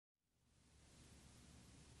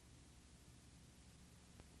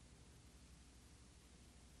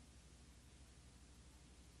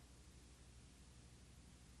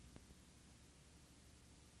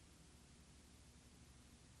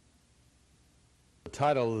The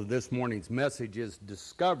title of this morning's message is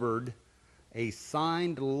Discovered, a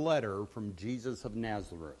Signed Letter from Jesus of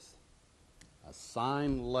Nazareth. A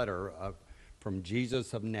signed letter from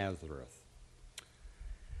Jesus of Nazareth.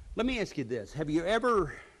 Let me ask you this. Have you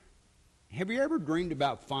ever dreamed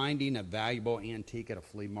about finding a valuable antique at a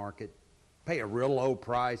flea market? Pay a real low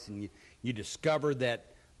price and you discover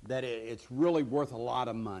that it's really worth a lot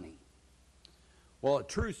of money. Well, a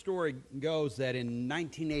true story goes that in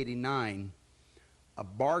 1989, a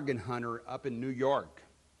bargain hunter up in New York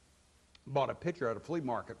bought a picture at a flea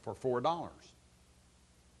market for $4.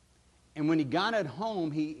 And when he got it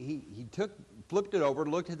home, he flipped it over,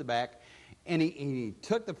 looked at the back, and he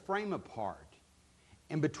took the frame apart.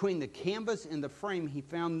 And between the canvas and the frame, he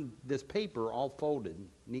found this paper all folded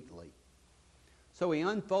neatly. So he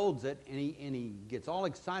unfolds it, and he gets all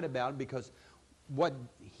excited about it because what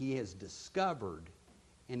he has discovered,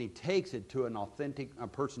 and he takes it to a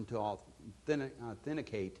person to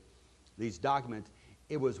authenticate these documents.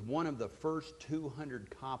 It was one of the first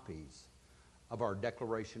 200 copies of our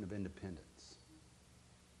Declaration of Independence.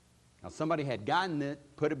 Now somebody had gotten it,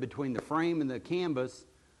 put it between the frame and the canvas,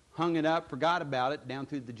 hung it up, forgot about it down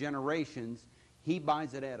through the generations. He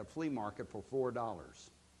buys it at a flea market for $4.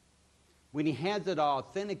 When he has it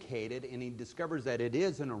authenticated and he discovers that it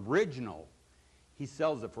is an original, he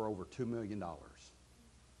sells it for over $2 million.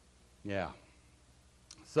 Yeah.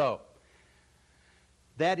 So,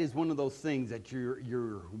 that is one of those things that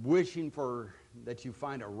you're wishing for, that you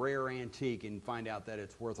find a rare antique and find out that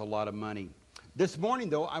it's worth a lot of money. This morning,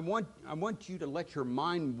 though, I want you to let your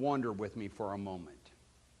mind wander with me for a moment.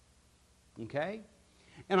 Okay?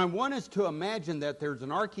 And I want us to imagine that there's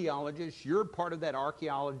an archaeologist, you're part of that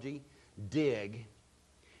archaeology dig,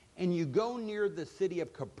 and you go near the city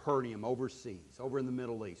of Capernaum overseas, over in the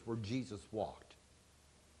Middle East, where Jesus walked.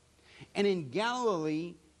 And in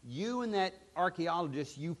Galilee, you and that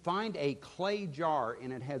archaeologist, you find a clay jar,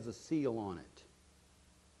 and it has a seal on it.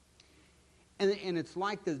 And it's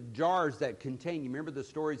like the jars that contain, you remember the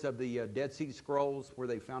stories of the Dead Sea Scrolls, where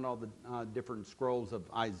they found all the different scrolls of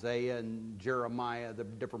Isaiah and Jeremiah, the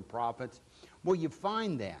different prophets? Well, you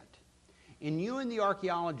find that. And you and the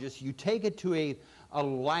archaeologist, you take it to a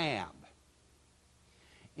lab.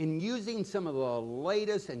 And using some of the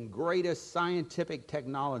latest and greatest scientific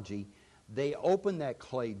technology, they open that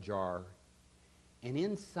clay jar, and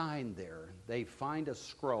inside there, they find a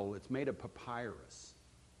scroll. It's made of papyrus.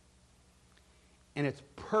 And it's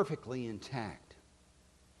perfectly intact.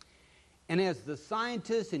 And as the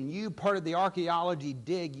scientists and you, part of the archaeology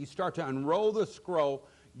dig, you start to unroll the scroll,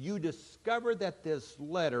 you discover that this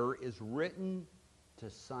letter is written to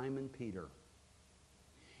Simon Peter.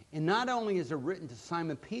 And not only is it written to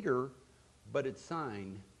Simon Peter, but it's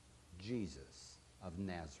signed Jesus of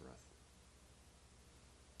Nazareth.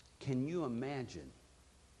 Can you imagine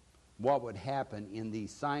what would happen in the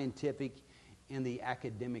scientific and the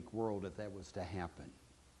academic world if that was to happen?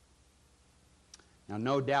 Now,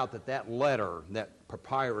 no doubt that letter, that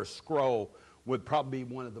papyrus scroll, would probably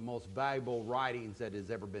be one of the most valuable writings that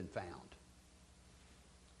has ever been found.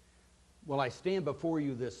 Well, I stand before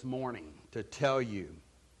you this morning to tell you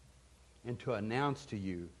and to announce to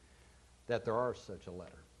you that there are such a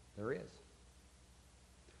letter. There is.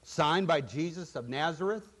 Signed by Jesus of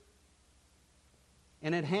Nazareth,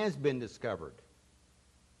 and it has been discovered.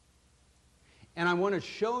 And I want to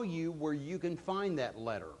show you where you can find that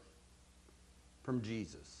letter from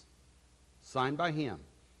Jesus, signed by him.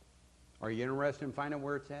 Are you interested in finding out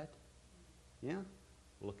where it's at? Yeah?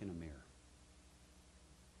 Look in a mirror.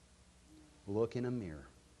 Look in a mirror.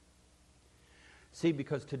 See,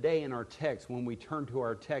 because today in our text, when we turn to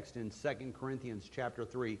our text in 2 Corinthians chapter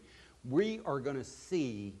 3, we are going to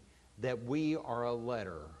see that we are a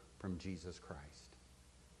letter from Jesus Christ.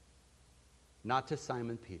 Not to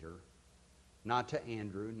Simon Peter, not to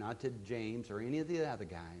Andrew, not to James or any of the other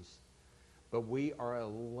guys, but we are a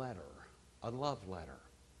letter, a love letter,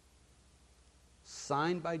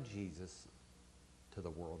 signed by Jesus to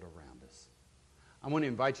the world around us. I want to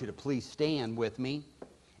invite you to please stand with me.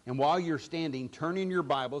 And while you're standing, turn in your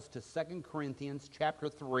Bibles to 2 Corinthians chapter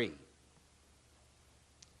 3.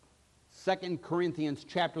 2 Corinthians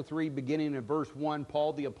chapter 3, beginning in verse 1,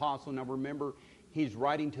 Paul the apostle, now remember, he's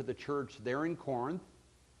writing to the church there in Corinth.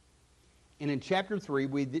 And in chapter 3,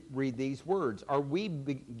 we read these words. Are we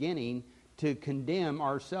beginning to condemn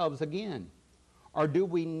ourselves again? Or do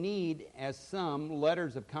we need, as some,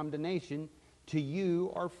 letters of condemnation to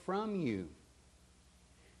you or from you?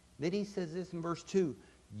 Then he says this in verse 2.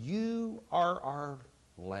 You are our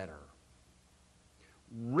letter,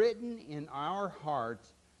 written in our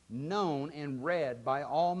hearts, known and read by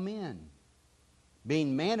all men.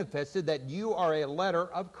 being manifested that you are a letter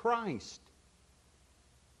of Christ,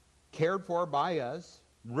 cared for by us,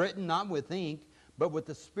 written not with ink, but with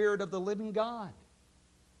the Spirit of the living God,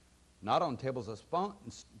 not on tables of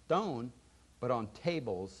stone, but on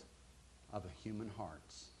tables of human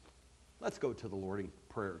hearts. Let's go to the Lord in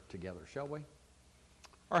prayer together, shall we?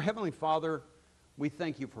 Our Heavenly Father, we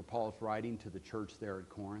thank you for Paul's writing to the church there at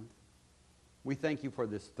Corinth. We thank you for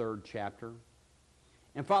this third chapter.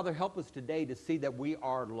 And Father, help us today to see that we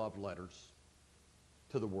are love letters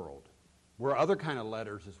to the world. We're other kind of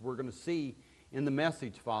letters, as we're going to see in the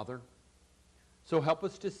message, Father. So help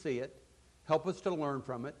us to see it. Help us to learn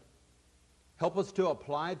from it. Help us to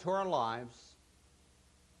apply it to our lives.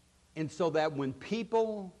 And so that when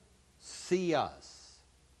people see us,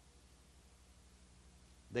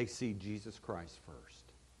 they see Jesus Christ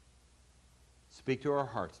first. Speak to our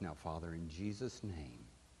hearts now, Father, in Jesus' name.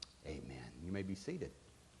 Amen. You may be seated.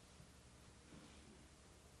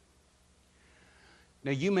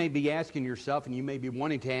 Now, you may be asking yourself, and you may be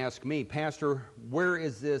wanting to ask me, Pastor, where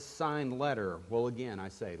is this signed letter? Well, again, I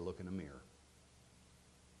say, look in a mirror.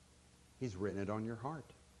 He's written it on your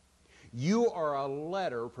heart. You are a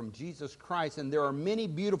letter from Jesus Christ, and there are many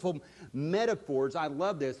beautiful metaphors. I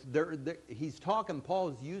love this. He's talking, Paul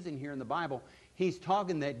is using here in the Bible, he's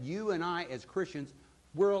talking that you and I as Christians,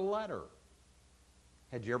 we're a letter.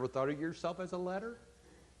 Had you ever thought of yourself as a letter?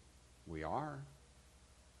 We are.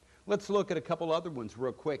 Let's look at a couple other ones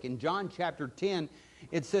real quick. In John chapter 10,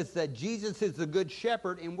 it says that Jesus is the good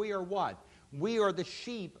shepherd, and we are what? We are the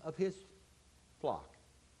sheep of his flock.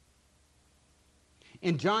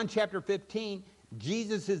 In John chapter 15,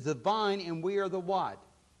 Jesus is the vine, and we are the what?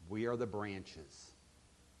 We are the branches.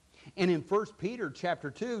 And in 1 Peter chapter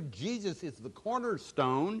 2, Jesus is the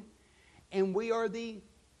cornerstone, and we are the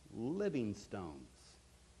living stones.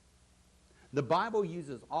 The Bible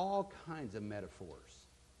uses all kinds of metaphors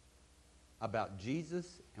about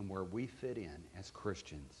Jesus and where we fit in as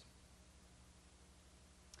Christians.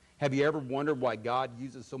 Have you ever wondered why God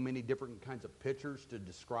uses so many different kinds of pictures to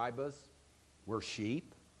describe us? We're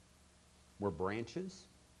sheep. We're branches.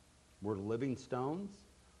 We're living stones.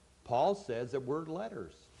 Paul says that we're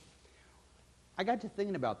letters. I got to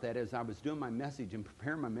thinking about that as I was doing my message and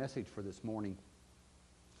preparing my message for this morning.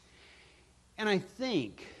 And I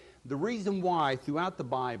think the reason why throughout the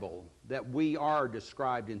Bible that we are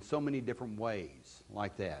described in so many different ways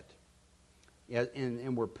like that,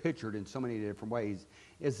 and we're pictured in so many different ways,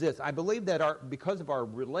 is this. I believe that because of our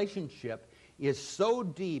relationship is so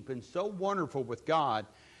deep and so wonderful with God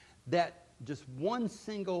that just one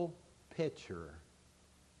single picture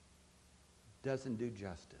doesn't do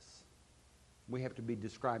justice. We have to be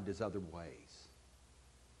described as other ways.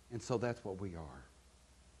 And so that's what we are.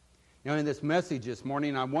 Now, in this message this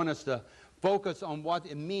morning, I want us to focus on what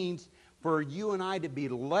it means for you and I to be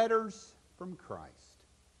letters from Christ.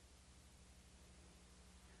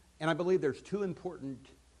 And I believe there's two important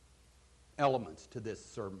elements to this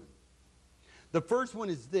sermon. The first one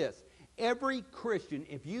is this. Every Christian,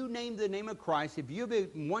 if you name the name of Christ, if you have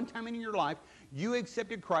one time in your life, you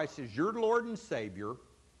accepted Christ as your Lord and Savior,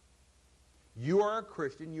 you are a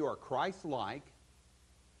Christian, you are Christ-like,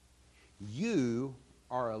 you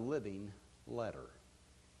are a living letter.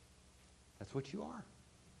 That's what you are.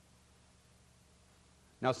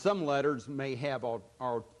 Now, some letters may have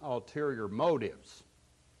ulterior motives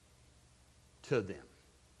to them.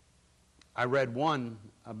 I read one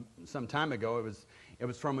some time ago. It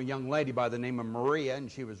was from a young lady by the name of Maria,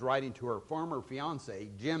 and she was writing to her former fiance,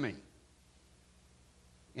 Jimmy.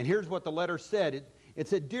 And here's what the letter said. It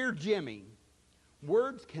said, "Dear Jimmy,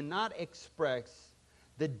 words cannot express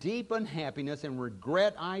the deep unhappiness and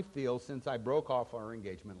regret I feel since I broke off our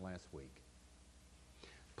engagement last week.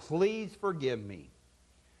 Please forgive me.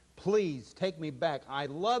 Please take me back. I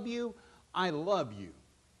love you. I love you.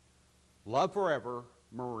 Love forever,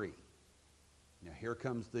 Marie." Now here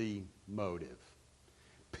comes the motive.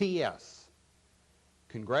 P.S.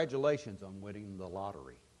 Congratulations on winning the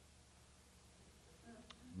lottery.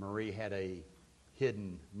 Marie had a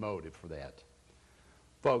hidden motive for that.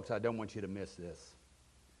 Folks, I don't want you to miss this.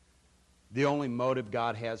 The only motive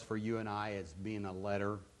God has for you and I as being a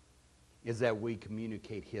letter is that we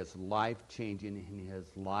communicate His life-changing and His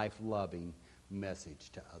life-loving message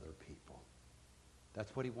to other people.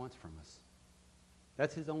 That's what He wants from us.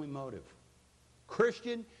 That's His only motive.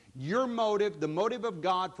 Christian, your motive, the motive of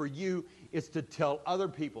God for you, is to tell other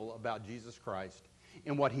people about Jesus Christ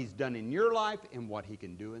and what He's done in your life and what He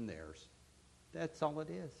can do in theirs. That's all it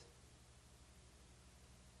is.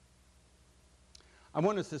 I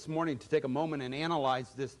want us this morning to take a moment and analyze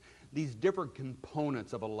these different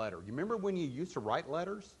components of a letter. You remember when you used to write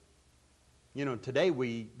letters? You know, today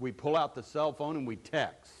we pull out the cell phone and we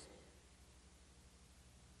text.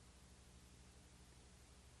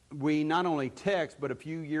 We not only text, but a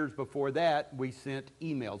few years before that, we sent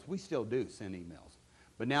emails. We still do send emails.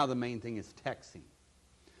 But now the main thing is texting.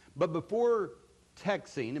 But before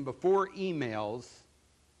texting and before emails,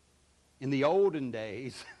 in the olden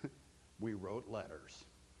days, we wrote letters.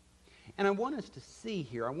 And I want us to see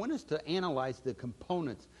here, I want us to analyze the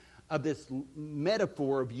components of this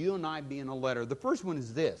metaphor of you and I being a letter. The first one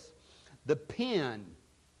is this. The pen,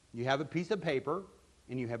 you have a piece of paper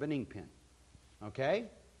and you have an ink pen. Okay?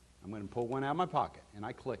 I'm going to pull one out of my pocket and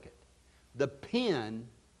I click it. The pen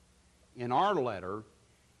in our letter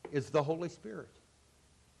is the Holy Spirit.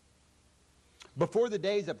 Before the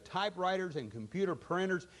days of typewriters and computer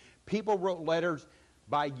printers, people wrote letters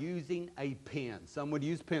by using a pen. Some would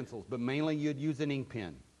use pencils, but mainly you'd use an ink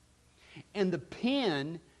pen. And the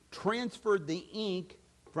pen transferred the ink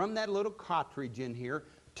from that little cartridge in here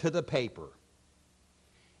to the paper.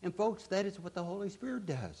 And folks, that is what the Holy Spirit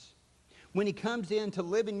does. When He comes in to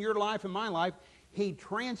live in your life and my life, He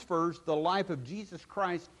transfers the life of Jesus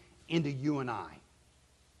Christ into you and I.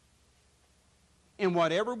 And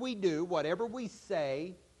whatever we do, whatever we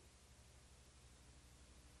say,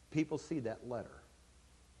 people see that letter.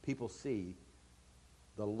 People see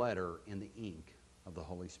the letter in the ink of the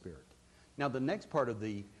Holy Spirit. Now, the next part of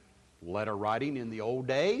the letter writing in the old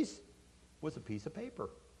days was a piece of paper.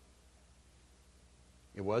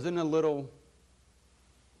 It wasn't a little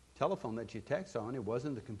telephone that you text on. It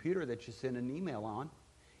wasn't the computer that you send an email on.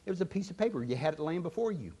 It was a piece of paper. You had it laying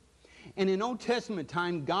before you. And in Old Testament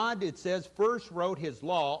time, God, it says, first wrote His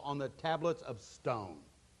law on the tablets of stone.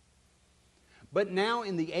 But now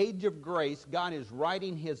in the age of grace, God is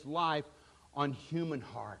writing His life on human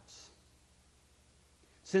hearts.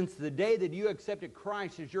 Since the day that you accepted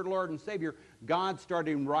Christ as your Lord and Savior, God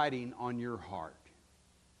started writing on your heart.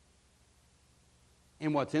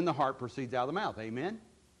 And what's in the heart proceeds out of the mouth. Amen?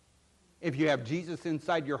 If you have Jesus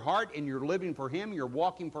inside your heart and you're living for Him, you're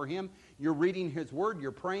walking for Him, you're reading His Word,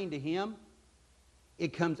 you're praying to Him,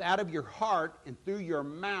 it comes out of your heart and through your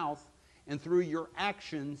mouth and through your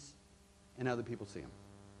actions, and other people see Him.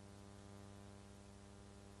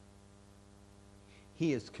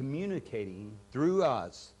 He is communicating through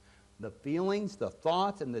us the feelings, the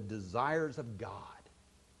thoughts, and the desires of God.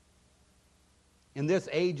 In this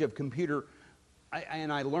age of computer, I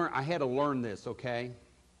had to learn this, okay?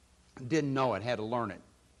 Didn't know it, had to learn it.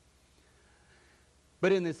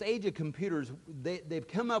 But in this age of computers, they've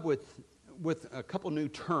come up with a couple new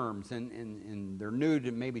terms, and they're new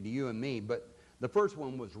to maybe to you and me, but the first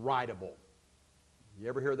one was writable. You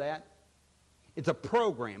ever hear that? It's a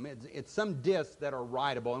program. It's some disks that are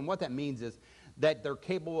writable, and what that means is that they're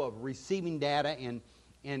capable of receiving data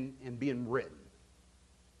and being written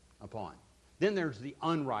upon. Then there's the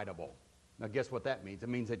unwritable. Now guess what that means? It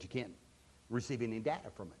means that you can't receive any data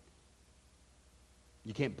from it.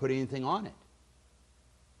 You can't put anything on it.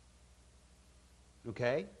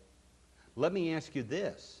 Okay? Let me ask you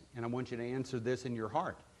this, and I want you to answer this in your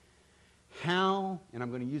heart. How, and I'm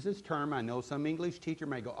going to use this term, I know some English teacher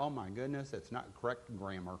may go, oh my goodness, that's not correct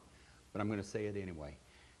grammar, but I'm going to say it anyway.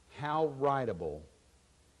 How writable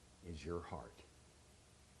is your heart?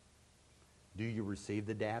 Do you receive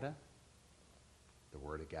the data, the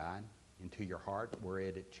Word of God, into your heart where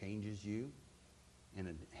it changes you and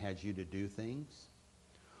it has you to do things?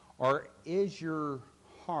 Or is your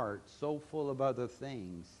heart so full of other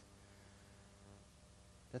things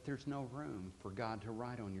that there's no room for God to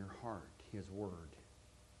write on your heart His Word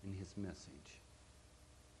and His message?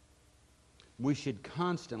 We should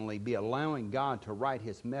constantly be allowing God to write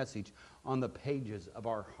His message on the pages of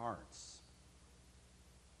our hearts.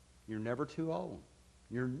 You're never too old.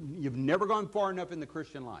 You've never gone far enough in the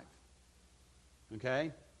Christian life.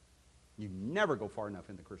 Okay? You never go far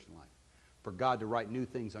enough in the Christian life for God to write new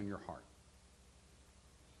things on your heart.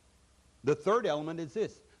 The third element is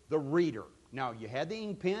this, the reader. Now, you had the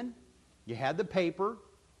ink pen, you had the paper,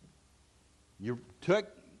 you took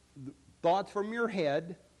thoughts from your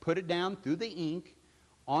head, put it down through the ink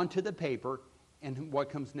onto the paper, and what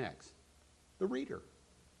comes next? The reader.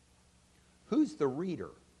 Who's the reader?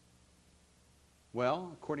 Well,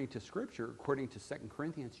 according to Scripture, according to 2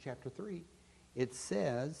 Corinthians chapter 3, it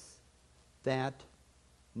says that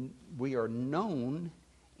we are known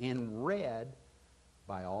and read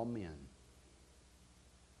by all men.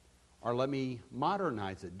 Or let me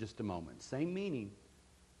modernize it just a moment. Same meaning.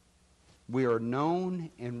 We are known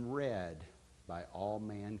and read by all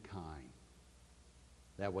mankind.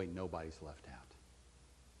 That way nobody's left out.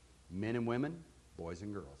 Men and women, boys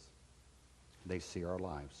and girls. They see our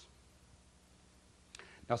lives.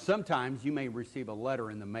 Now, sometimes you may receive a letter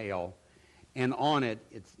in the mail, and on it,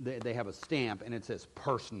 they have a stamp, and it says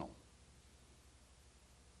personal.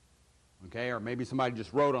 Okay, or maybe somebody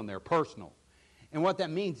just wrote on there, personal. And what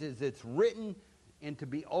that means is it's written and to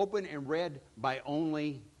be opened and read by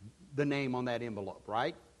only the name on that envelope,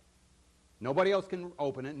 right? Nobody else can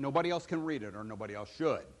open it, nobody else can read it, or nobody else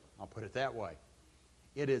should. I'll put it that way.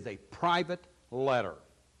 It is a private letter,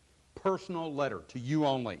 personal letter to you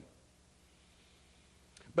only.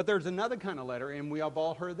 But there's another kind of letter, and we have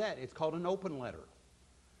all heard that. It's called an open letter.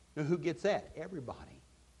 Now, who gets that? Everybody.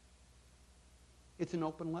 It's an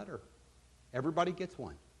open letter. Everybody gets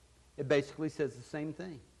one. It basically says the same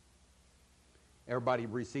thing. Everybody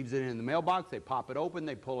receives it in the mailbox, they pop it open,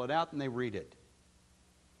 they pull it out, and they read it.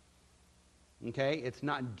 Okay? It's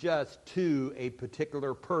not just to a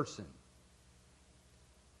particular person.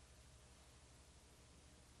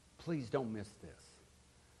 Please don't miss this.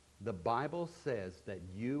 The Bible says that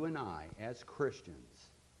you and I, as Christians,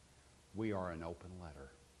 we are an open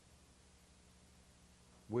letter.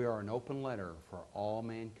 We are an open letter for all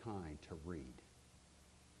mankind to read.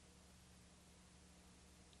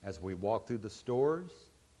 As we walk through the stores,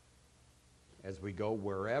 as we go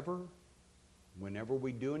wherever, whenever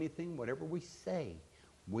we do anything, whatever we say,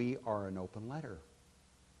 we are an open letter.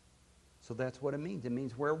 So that's what it means. It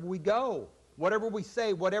means wherever we go, whatever we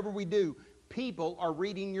say, whatever we do, people are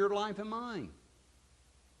reading your life and mine.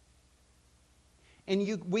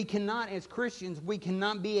 And we cannot, as Christians, we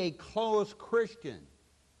cannot be a closed Christian.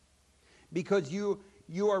 Because you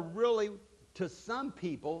are really, to some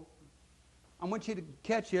people, I want you to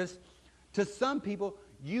catch this, to some people,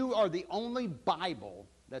 you are the only Bible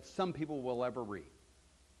that some people will ever read.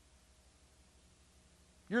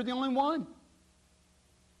 You're the only one.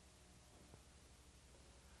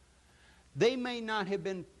 They may not have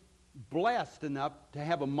been blessed enough to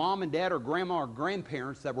have a mom and dad or grandma or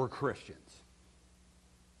grandparents that were Christians.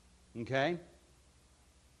 Okay?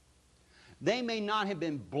 They may not have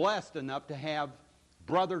been blessed enough to have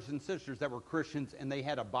brothers and sisters that were Christians and they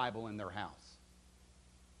had a Bible in their house.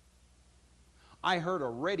 I heard a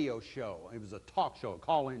radio show, it was a talk show, a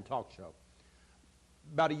call-in talk show,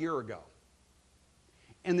 about a year ago.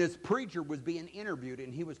 And this preacher was being interviewed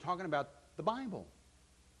and he was talking about the Bible.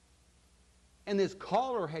 And this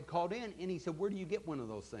caller had called in and he said, "Where do you get one of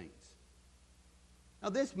those things?" Now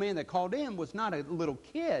this man that called in was not a little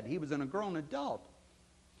kid, he was a grown adult.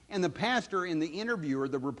 And the pastor and the interviewer,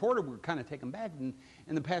 the reporter, were kind of taken back. And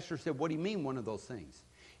the pastor said, "What do you mean, one of those things?"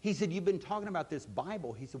 He said, "You've been talking about this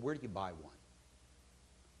Bible." He said, "Where do you buy one?"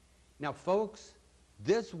 Now, folks,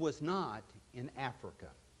 this was not in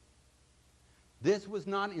Africa. This was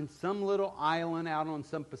not in some little island out on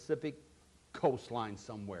some Pacific coastline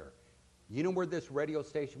somewhere. You know where this radio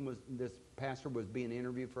station was, this pastor was being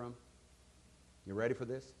interviewed from? You ready for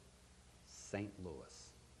this? St.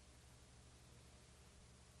 Louis.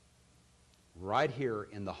 Right here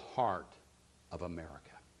in the heart of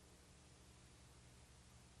America.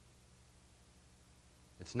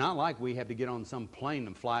 It's not like we have to get on some plane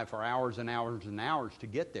and fly for hours and hours and hours to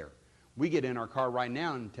get there. We get in our car right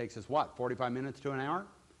now and it takes us, 45 minutes to an hour?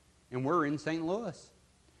 And we're in St. Louis.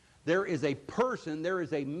 There is a person, there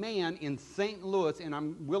is a man in St. Louis, and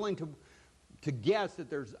I'm willing to guess that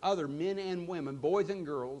there's other men and women, boys and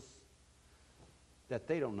girls, that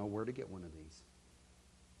they don't know where to get one of these.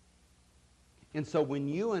 And so when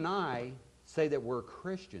you and I say that we're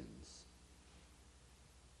Christians,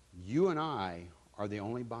 you and I are the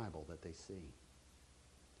only Bible that they see.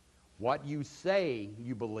 What you say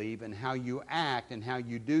you believe and how you act and how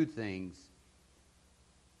you do things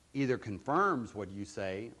either confirms what you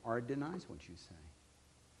say or it denies what you say.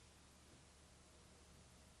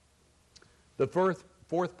 The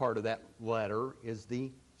fourth part of that letter is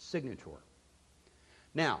the signature.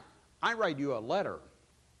 Now, I write you a letter,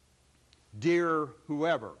 "Dear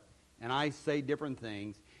whoever," and I say different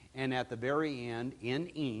things, and at the very end, in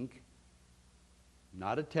ink,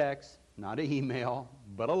 not a text, not an email,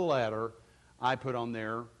 but a letter, I put on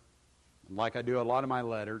there, like I do a lot of my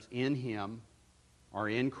letters, "In Him," or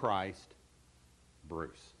 "In Christ,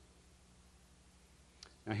 Bruce."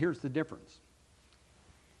 Now here's the difference.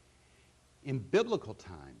 In biblical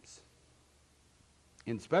times,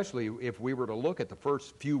 and especially if we were to look at the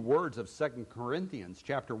first few words of 2 Corinthians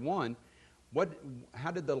chapter 1, how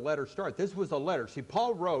did the letter start? This was a letter. See,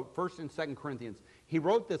 Paul wrote, 1st and 2nd Corinthians, he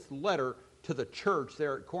wrote this letter to the church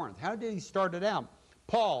there at Corinth. How did he start it out?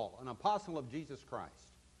 Paul, an apostle of Jesus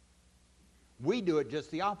Christ. We do it just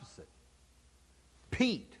the opposite.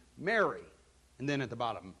 Pete, Mary, and then at the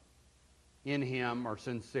bottom, "In Him," or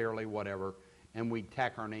 "Sincerely," whatever, and we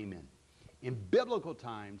tack our name in. In biblical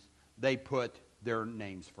times, they put their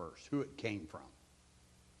names first, who it came from.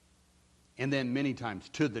 And then many times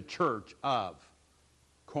to the church of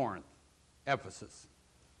Corinth, Ephesus,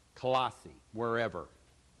 Colossae, wherever.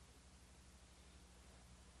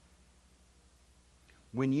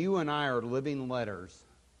 When you and I are living letters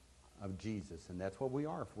of Jesus, and that's what we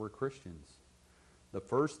are if we're Christians, the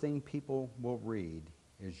first thing people will read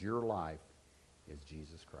is your life is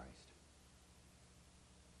Jesus Christ.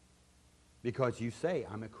 Because you say,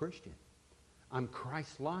 I'm a Christian. I'm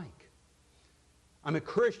Christ-like. I'm a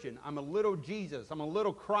Christian. I'm a little Jesus. I'm a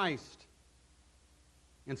little Christ.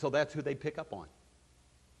 And so that's who they pick up on.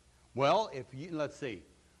 Well, let's see.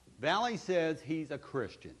 Valley says he's a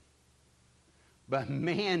Christian. But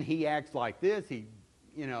man, he acts like this. He,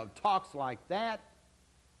 talks like that.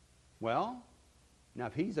 Well, now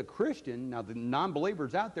if he's a Christian, now the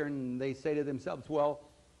non-believers out there, and they say to themselves, well,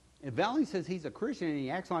 if Valley says he's a Christian and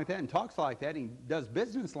he acts like that and talks like that and he does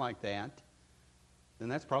business like that, then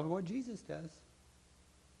that's probably what Jesus does.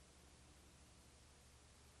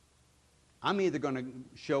 I'm either going to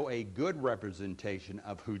show a good representation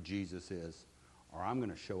of who Jesus is, or I'm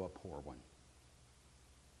going to show a poor one.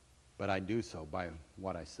 But I do so by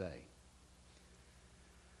what I say.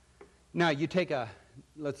 Now, you take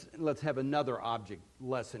let's have another object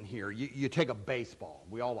lesson here. You take a baseball.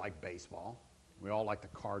 We all like baseball. We all like the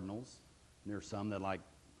Cardinals. There's some that like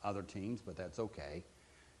other teams, but that's okay.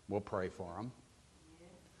 We'll pray for them.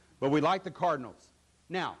 But we like the Cardinals.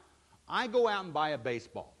 Now, I go out and buy a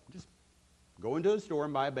baseball. Just go into a store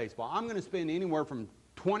and buy a baseball. I'm going to spend anywhere from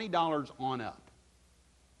 $20 on up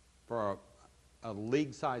for a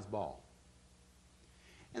league-sized ball.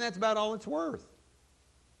 And that's about all it's worth.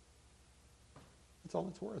 That's all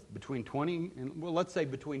it's worth. Let's say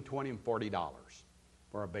between $20 and $40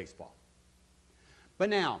 for a baseball. But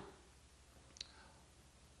now,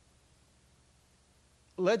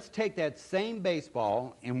 let's take that same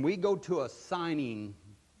baseball and we go to a signing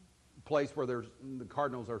place where the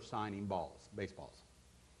Cardinals are signing baseballs.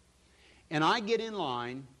 And I get in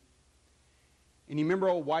line, and you remember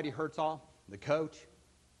old Whitey Herzog, the coach?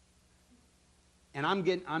 And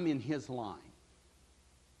I'm in his line.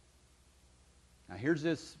 Now here's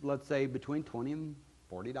this, let's say, between $20 and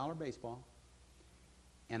 $40 baseball.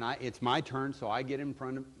 And it's my turn, so I get in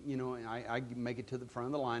front of, I make it to the front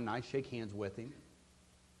of the line, and I shake hands with him.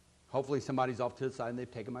 Hopefully somebody's off to the side, and they've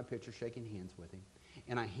taken my picture shaking hands with him.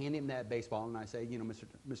 And I hand him that baseball, and I say,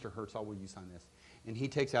 Mr. Herzog, will you sign this? And he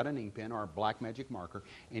takes out an ink pen or a black magic marker,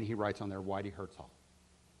 and he writes on there, Whitey Herzog.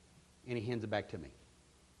 And he hands it back to me.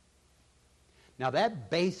 Now that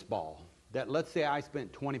baseball that, let's say I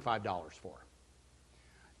spent $25 for,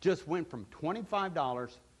 just went from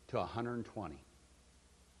 $25 to $120.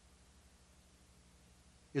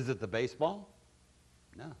 Is it the baseball?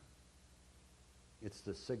 No. It's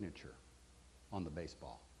the signature on the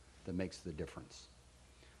baseball that makes the difference.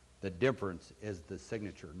 The difference is the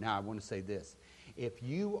signature. Now, I want to say this. If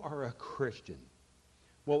you are a Christian,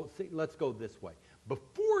 well, see, let's go this way.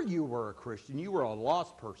 Before you were a Christian, you were a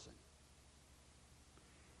lost person.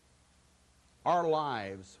 Our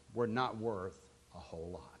lives were not worth a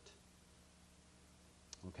whole lot.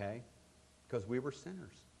 Okay? Because we were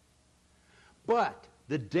sinners. But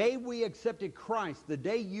the day we accepted Christ, the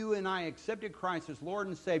day you and I accepted Christ as Lord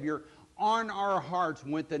and Savior, on our hearts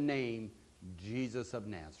went the name Jesus of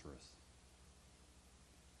Nazareth.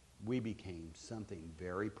 We became something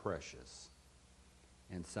very precious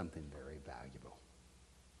and something very valuable.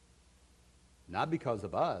 Not because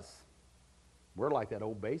of us. We're like that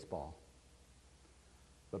old baseball.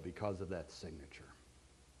 But because of that signature.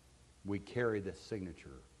 We carry the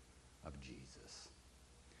signature of Jesus.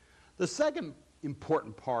 The second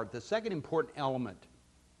important part, the second important element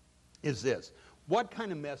is this. What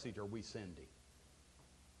kind of message are we sending?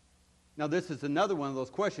 Now, this is another one of those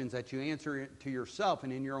questions that you answer to yourself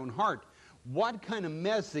and in your own heart. What kind of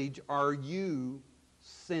message are you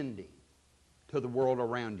sending to the world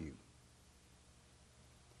around you?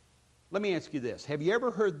 Let me ask you this. Have you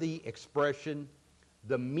ever heard the expression,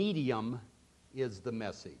 the medium is the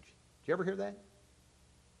message? Did you ever hear that?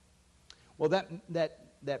 Well,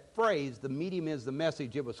 that phrase, the medium is the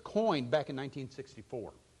message, it was coined back in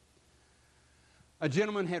 1964. A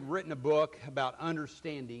gentleman had written a book about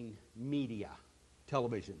understanding media,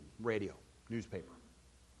 television, radio, newspaper.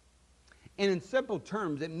 And in simple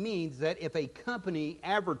terms, it means that if a company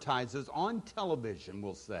advertises on television,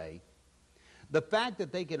 we'll say, the fact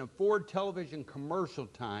that they can afford television commercial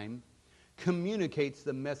time communicates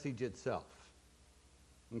the message itself.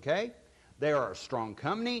 Okay? They are a strong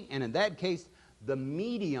company, and in that case, the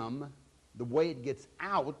medium, the way it gets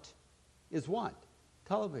out, is what?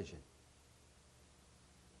 Television.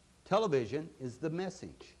 Television is the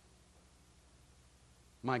message.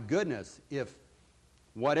 My goodness, if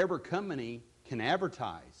whatever company can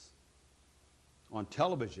advertise on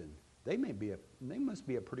television, they must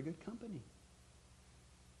be a pretty good company,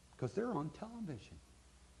 because they're on television.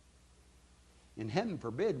 And heaven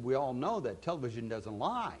forbid, we all know that television doesn't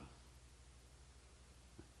lie.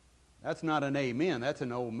 That's not an amen, that's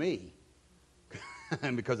an oh me.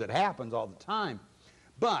 Because it happens all the time.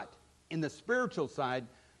 But in the spiritual side,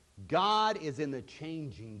 God is in the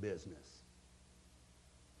changing business.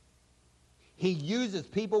 He uses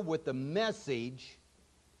people with the message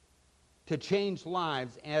to change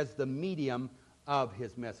lives as the medium of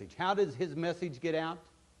his message. How does his message get out?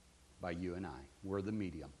 By you and I. We're the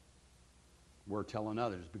medium. We're telling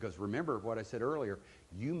others. Because remember what I said earlier,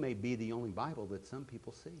 you may be the only Bible that some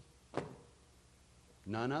people see.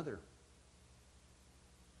 None other.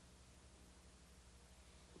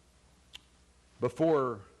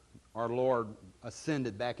 Before our Lord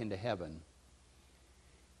ascended back into heaven,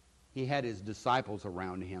 he had his disciples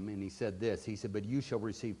around him, and he said this. He said, "But you shall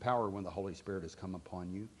receive power when the Holy Spirit has come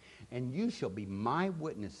upon you, and you shall be my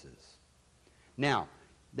witnesses." Now,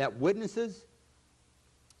 that witnesses,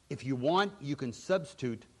 if you want, you can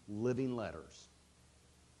substitute living letters.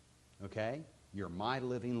 Okay? You're my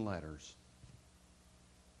living letters.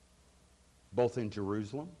 Both in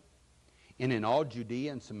Jerusalem and in all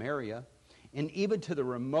Judea and Samaria, and even to the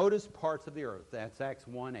remotest parts of the earth. That's Acts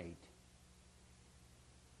 1:8.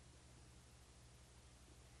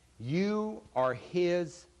 You are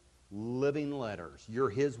his living letters. You're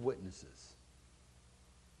his witnesses.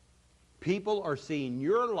 People are seeing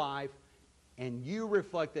your life, and you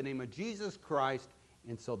reflect the name of Jesus Christ,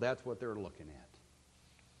 and so that's what they're looking at.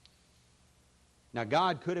 Now,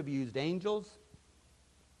 God could have used angels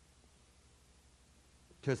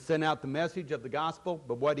to send out the message of the gospel,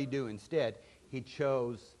 but what did he do instead? He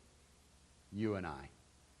chose you and I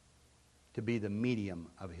to be the medium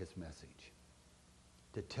of his message,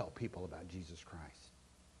 to tell people about Jesus Christ.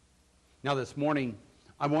 Now this morning,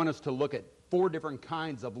 I want us to look at 4 different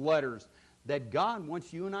kinds of letters that God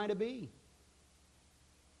wants you and I to be.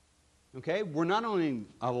 Okay? We're not only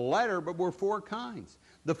a letter, but we're 4 kinds.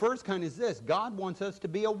 The first kind is this. God wants us to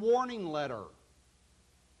be a warning letter.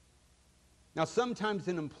 Now, sometimes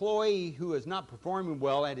an employee who is not performing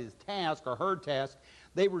well at his task or her task,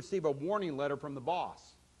 they receive a warning letter from the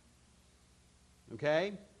boss.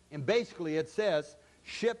 Okay? And basically it says,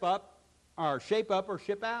 shape up or ship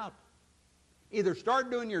out. Either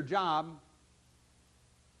start doing your job,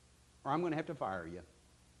 or I'm going to have to fire you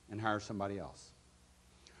and hire somebody else.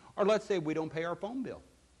 Or let's say we don't pay our phone bill.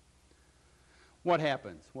 What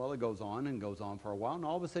happens? Well, it goes on and goes on for a while, and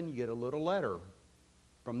all of a sudden you get a little letter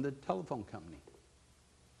from the telephone company.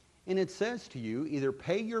 And it says to you, either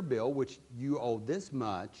pay your bill, which you owe this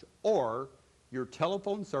much, or your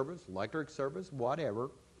telephone service, electric service,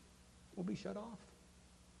 whatever, will be shut off.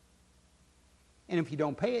 And if you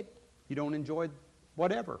don't pay it, you don't enjoy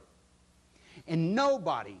whatever. And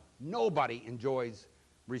nobody enjoys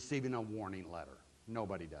receiving a warning letter.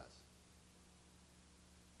 Nobody does.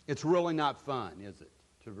 It's really not fun, is it,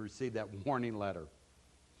 to receive that warning letter?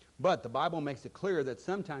 But the Bible makes it clear that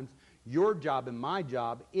sometimes your job and my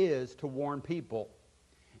job is to warn people.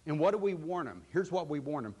 And what do we warn them? Here's what we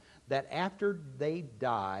warn them. That after they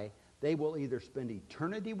die, they will either spend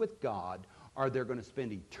eternity with God, or they're going to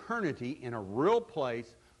spend eternity in a real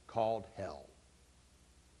place called hell.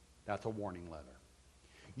 That's a warning letter.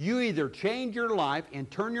 You either change your life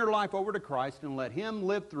and turn your life over to Christ and let him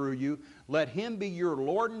live through you, let him be your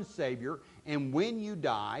Lord and Savior, and when you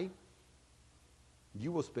die, you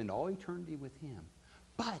will spend all eternity with him.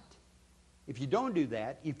 But if you don't do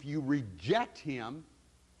that, if you reject him,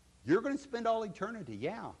 you're going to spend all eternity,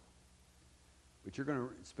 yeah. But you're going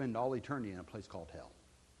to spend all eternity in a place called hell.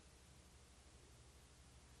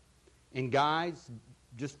 And guys,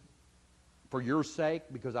 just for your sake,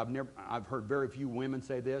 because I've heard very few women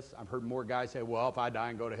say this. I've heard more guys say, well, if I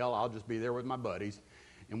die and go to hell, I'll just be there with my buddies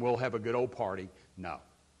and we'll have a good old party. No.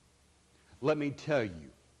 Let me tell you,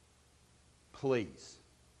 please,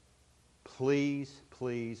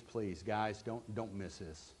 guys, don't miss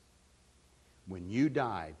this. When you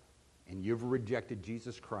die and you've rejected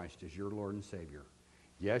Jesus Christ as your Lord and Savior,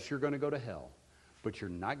 yes, you're going to go to hell, but you're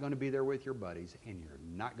not going to be there with your buddies, and you're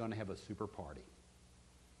not going to have a super party.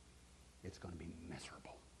 It's going to be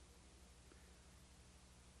miserable.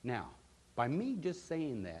 Now, by me just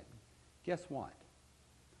saying that, guess what?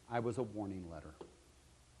 I was a warning letter.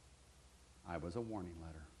 I was a warning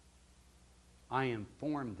letter. I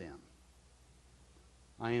informed them.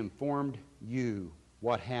 I informed you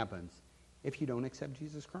what happens if you don't accept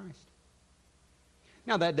Jesus Christ.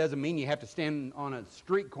 Now, that doesn't mean you have to stand on a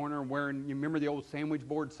street corner wearing, you remember the old sandwich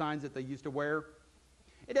board signs that they used to wear?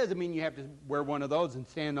 It doesn't mean you have to wear one of those and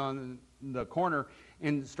stand on the corner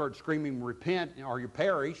and start screaming, repent, or you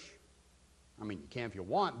perish. I mean, you can if you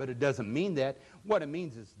want, but it doesn't mean that. What it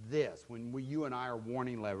means is this. When you and I are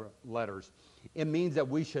warning letters, it means that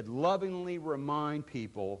we should lovingly remind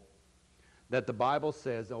people that the Bible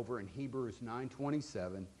says over in Hebrews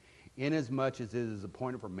 9:27, inasmuch as it is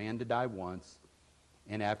appointed for man to die once,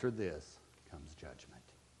 and after this comes judgment.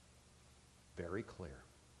 Very clear.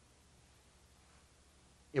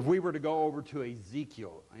 If we were to go over to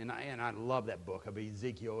Ezekiel, and I love that book of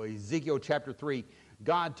Ezekiel, Ezekiel chapter 3,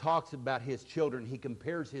 God talks about his children. He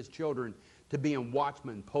compares his children to being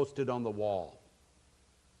watchmen posted on the wall.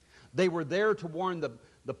 They were there to warn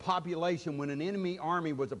the population when an enemy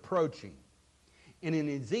army was approaching. And in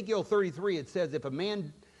Ezekiel 33, it says if a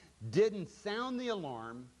man didn't sound the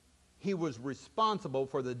alarm, he was responsible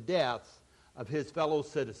for the deaths of his fellow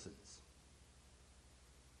citizens.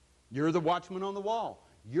 You're the watchman on the wall.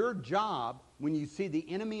 Your job, when you see the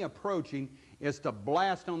enemy approaching, is to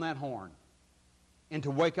blast on that horn and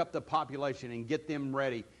to wake up the population and get them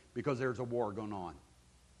ready because there's a war going on.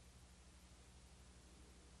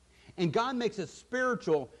 And God makes a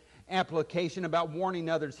spiritual application about warning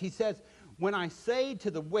others. He says, when I say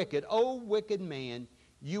to the wicked, O wicked man,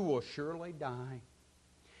 you will surely die,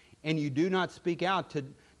 and you do not speak out to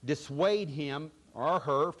dissuade him or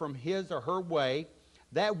her from his or her way,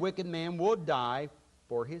 that wicked man will die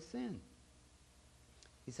for his sin.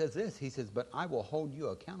 He says this, he says, but I will hold you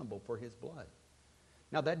accountable for his blood.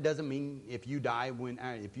 Now that doesn't mean if you die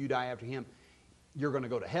after him, you're going to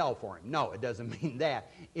go to hell for him. No, it doesn't mean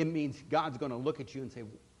that. It means God's going to look at you and say,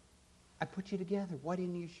 I put you together. Why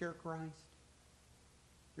didn't you share Christ?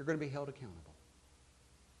 You're going to be held accountable.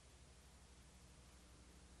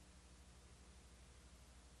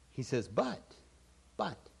 He says, but,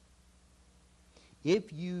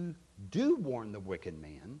 if you do warn the wicked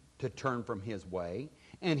man to turn from his way,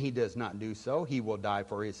 and he does not do so, he will die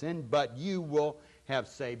for his sin, but you will have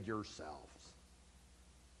saved yourselves.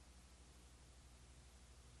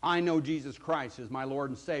 I know Jesus Christ is my Lord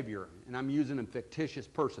and Savior, and I'm using a fictitious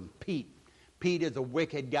person, Pete. Pete is a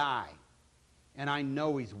wicked guy, and I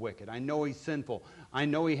know he's wicked. I know he's sinful. I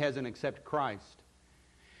know he hasn't accepted Christ.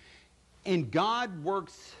 And God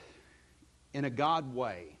works in a God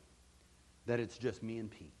way that it's just me and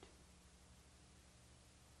Pete.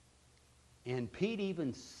 And Pete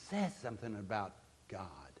even says something about God.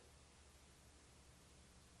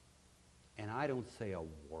 And I don't say a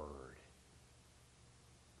word.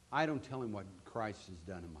 I don't tell him what Christ has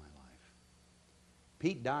done in my life.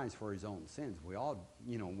 Pete dies for his own sins. We all,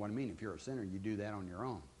 you know what I mean? If you're a sinner, you do that on your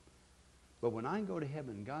own. But when I go to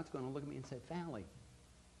heaven, God's going to look at me and say, Valley,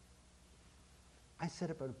 I set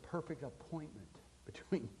up a perfect appointment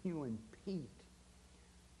between you and Pete.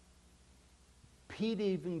 Pete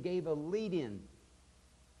even gave a lead-in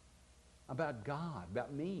about God,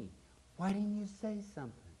 about me. Why didn't you say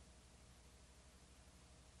something?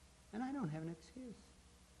 And I don't have an excuse.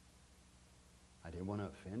 I didn't want to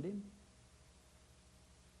offend him.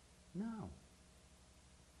 No.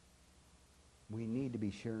 We need to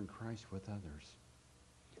be sharing Christ with others.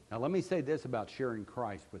 Now let me say this about sharing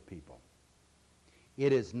Christ with people.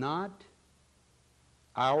 It is not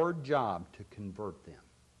our job to convert them.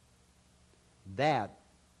 That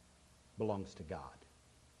belongs to God.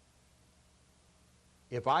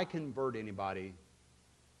 If I convert anybody,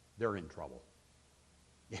 they're in trouble.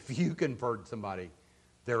 If you convert somebody,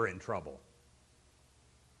 they're in trouble.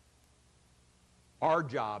 Our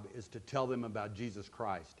job is to tell them about Jesus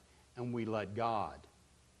Christ, and we let God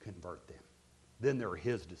convert them. Then they're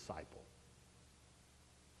his disciple.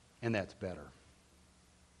 And that's better.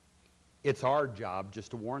 It's our job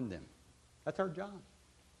just to warn them. That's our job.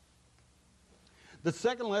 The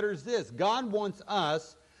second letter is this. God wants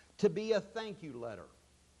us to be a thank you letter.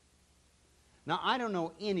 Now, I don't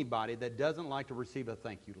know anybody that doesn't like to receive a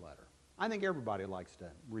thank you letter. I think everybody likes to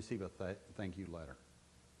receive a thank you letter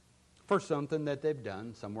for something that they've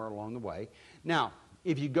done somewhere along the way. Now,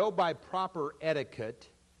 if you go by proper etiquette,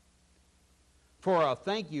 for a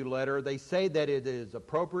thank you letter, they say that it is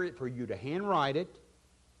appropriate for you to handwrite it,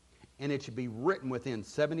 and it should be written within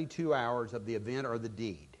 72 hours of the event or the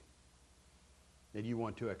deed that you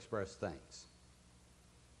want to express thanks.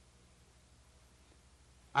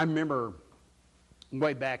 I remember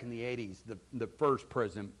way back in the 80s, the first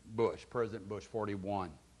President Bush 41.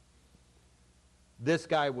 This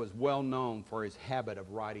guy was well known for his habit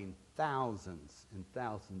of writing thousands and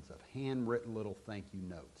thousands of handwritten little thank you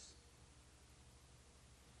notes.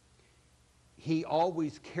 He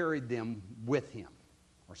always carried them with him.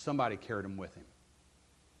 or somebody carried them with him.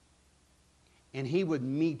 And he would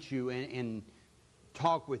meet you and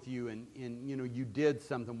talk with you, and you did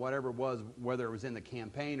something, whatever it was, whether it was in the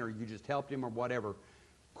campaign or you just helped him or whatever.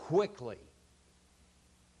 Quickly,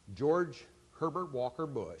 George Herbert Walker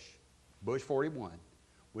Bush, Bush 41,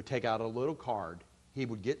 would take out a little card. He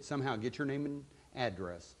would somehow get your name and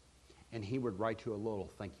address, and he would write you a little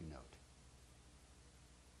thank you note.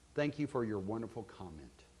 Thank you for your wonderful comment.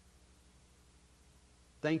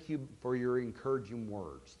 Thank you for your encouraging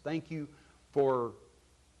words. Thank you for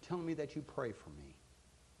telling me that you pray for me.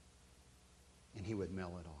 And he would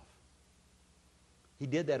mail it off. He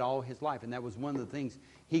did that all his life, and that was one of the things,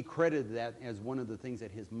 he credited that as one of the things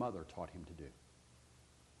that his mother taught him to do.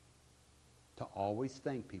 To always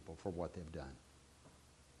thank people for what they've done.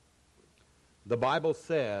 The Bible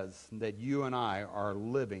says that you and I are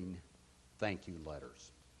living thank you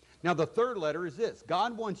letters. Now the third letter is this.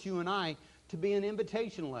 God wants you and I to be an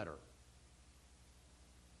invitation letter.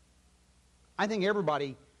 I think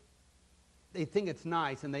everybody, they think it's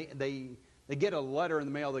nice, and they get a letter in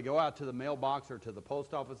the mail. They go out to the mailbox or to the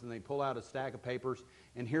post office, and they pull out a stack of papers,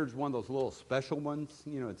 and here's one of those little special ones.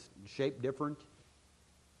 It's shaped different.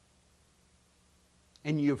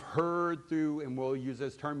 And you've heard through, and we'll use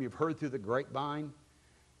this term, you've heard through the grapevine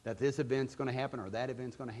that this event's going to happen or that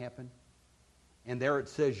event's going to happen. And there it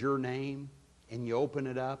says your name, and you open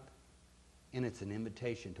it up, and it's an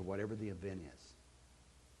invitation to whatever the event is.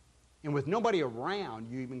 And with nobody around,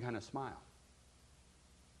 you even kind of smile.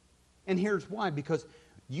 And here's why. Because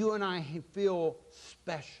you and I feel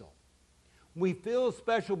special. We feel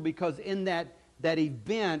special because in that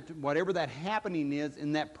event, whatever that happening is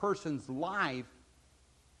in that person's life,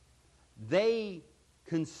 they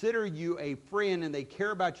consider you a friend and they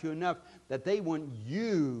care about you enough that they want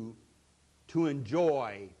you to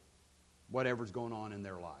enjoy whatever's going on in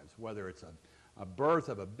their lives. Whether it's a birth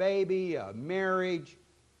of a baby, a marriage,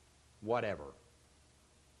 whatever.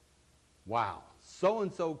 Wow,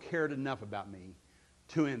 so-and-so cared enough about me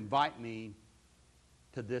to invite me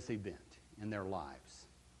to this event in their lives.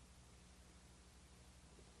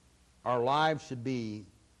 Our lives should be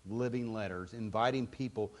living letters, inviting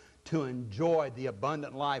people to enjoy the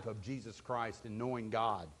abundant life of Jesus Christ and knowing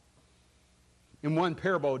God. In one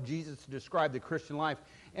parable, Jesus described the Christian life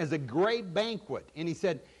as a great banquet. And he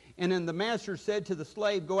said, and then the master said to the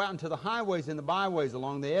slave, go out into the highways and the byways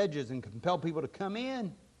along the edges and compel people to come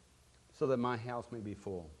in so that my house may be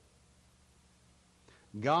full.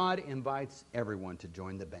 God invites everyone to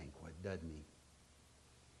join the banquet, doesn't he?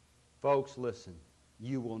 Folks, listen.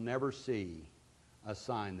 You will never see a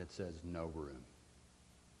sign that says no room.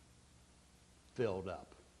 Filled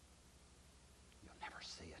up. You'll never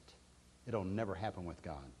see it. It'll never happen with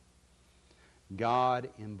God. God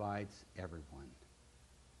invites everyone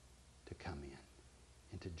to come in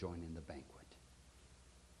and to join in the banquet.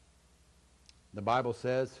 The Bible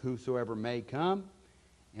says, whosoever may come,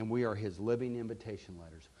 and we are his living invitation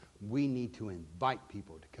letters. We need to invite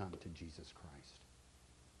people to come to Jesus Christ.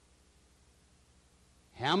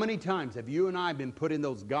 How many times have you and I been put in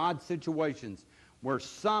those God situations where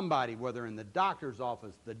somebody, whether in the doctor's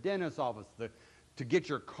office, the dentist's office, to get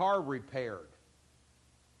your car repaired,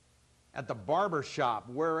 at the barber shop,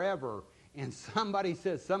 wherever, and somebody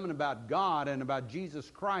says something about God and about Jesus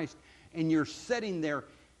Christ, and you're sitting there,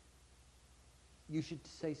 you should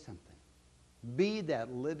say something. Be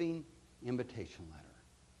that living invitation letter.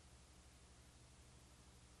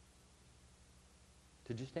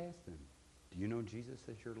 To just ask them, do you know Jesus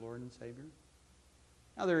as your Lord and Savior?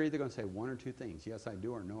 Now they're either going to say one or two things. Yes, I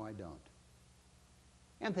do, or no, I don't.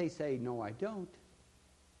 And if they say, no, I don't,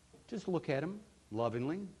 just look at them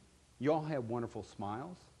lovingly. You all have wonderful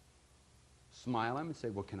smiles. Smile at them and say,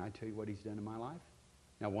 well, can I tell you what he's done in my life?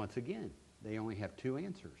 Now, once again, they only have two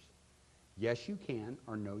answers. Yes, you can,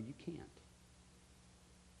 or no, you can't.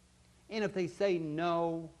 And if they say,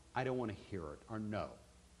 no, I don't want to hear it, or no,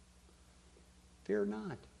 fear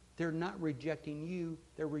not. They're not rejecting you.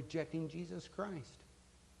 They're rejecting Jesus Christ.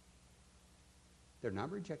 They're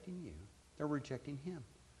not rejecting you. They're rejecting him.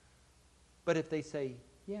 But if they say,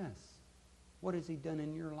 yes, what has he done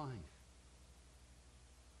in your life?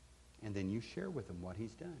 And then you share with them what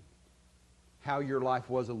he's done. How your life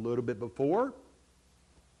was a little bit before.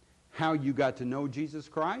 How you got to know Jesus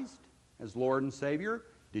Christ as Lord and Savior.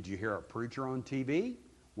 Did you hear a preacher on TV?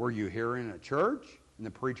 Were you here in a church and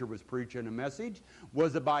the preacher was preaching a message?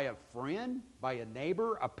 Was it by a friend, by a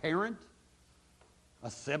neighbor, a parent, a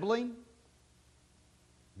sibling?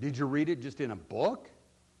 Did you read it just in a book?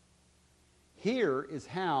 Here is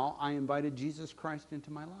how I invited Jesus Christ into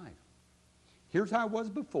my life. Here's how I was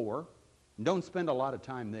before. Don't spend a lot of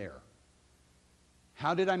time there.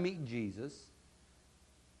 How did I meet Jesus?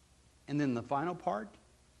 And then the final part,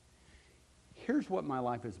 here's what my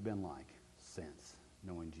life has been like since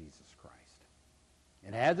knowing Jesus Christ.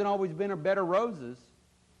 It hasn't always been a bed of roses.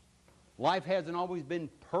 Life hasn't always been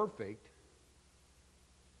perfect.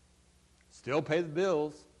 Still pay the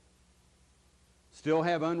bills. Still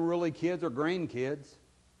have unruly kids or grandkids.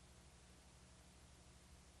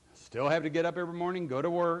 Still have to get up every morning, go to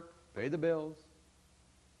work, pay the bills.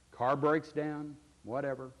 Car breaks down,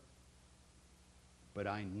 whatever. But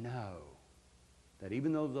I know that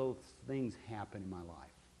even though those things happen in my life,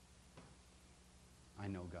 I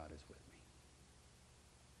know God is with me.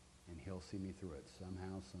 And He'll see me through it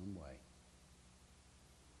somehow, some way.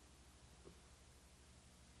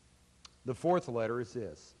 The fourth letter is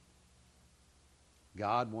this.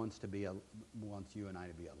 God wants you and I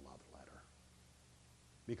to be a love letter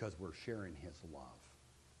because we're sharing His love.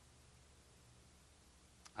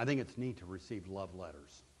 I think it's neat to receive love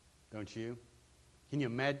letters, don't you? Can you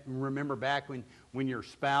remember back when your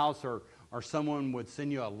spouse or someone would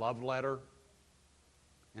send you a love letter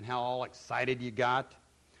and how all excited you got?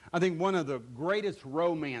 I think one of the greatest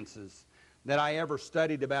romances that I ever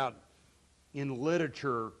studied about in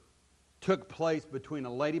literature took place between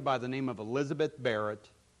a lady by the name of Elizabeth Barrett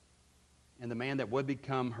and the man that would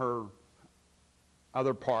become her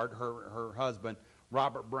other part, her husband,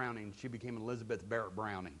 Robert Browning. She became Elizabeth Barrett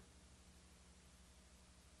Browning.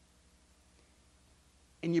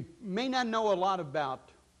 And you may not know a lot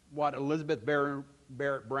about what Elizabeth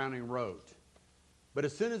Barrett Browning wrote. But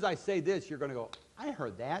as soon as I say this, you're going to go, I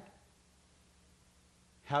heard that.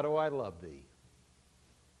 How do I love thee?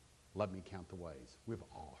 Let me count the ways. We've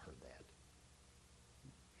all heard that.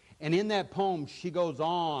 And in that poem, she goes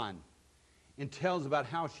on and tells about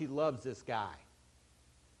how she loves this guy.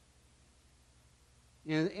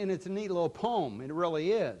 And it's a neat little poem. It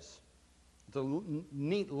really is. It's a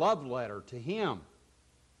neat love letter to him.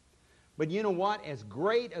 But you know what? As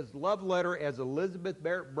great as love letter as Elizabeth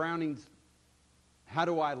Barrett Browning's How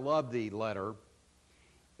Do I Love Thee letter,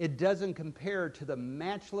 it doesn't compare to the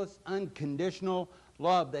matchless, unconditional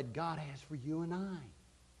love that God has for you and I.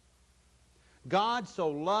 God so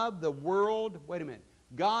loved the world, wait a minute,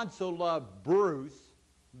 God so loved Bruce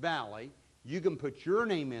Valley, you can put your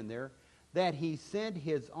name in there, that He sent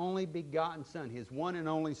His only begotten Son, His one and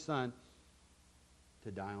only Son,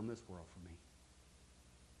 to die on this world for me.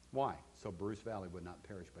 Why? So Bruce Valley would not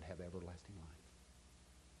perish but have everlasting life.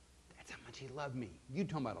 That's how much He loved me. You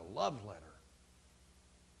talking about a love letter.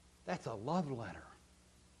 That's a love letter.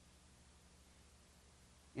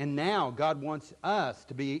 And now God wants us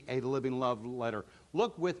to be a living love letter.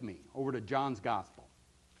 Look with me over to John's Gospel.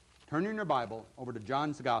 Turn in your Bible over to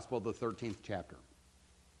John's Gospel, the 13th chapter.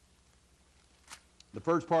 The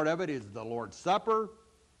first part of it is the Lord's Supper.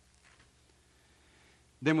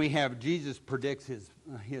 Then we have Jesus predicts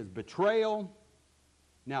his betrayal.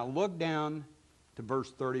 Now look down to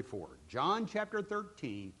verse 34. John chapter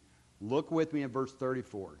 13, look with me at verse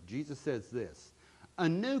 34. Jesus says this, "A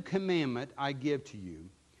new commandment I give to you,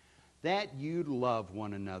 that you love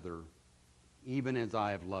one another, even as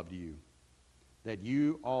I have loved you, that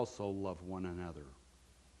you also love one another."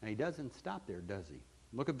 Now he doesn't stop there, does he?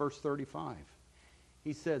 Look at verse 35.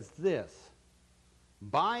 He says this,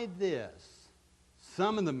 "By this,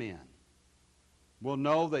 some of the men will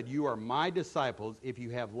know that you are my disciples if you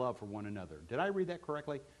have love for one another." Did I read that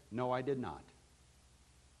correctly? No, I did not.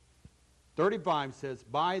 35 says,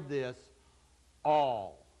 "By this,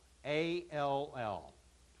 all, A-L-L,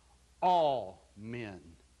 all men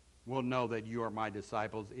will know that you are my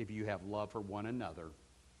disciples if you have love for one another."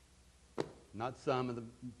 Not some of the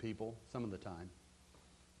people, some of the time.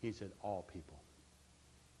 He said all people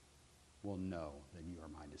will know that you are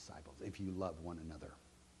my disciples if you love one another.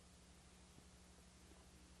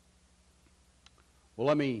 Well,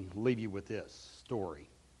 let me leave you with this story.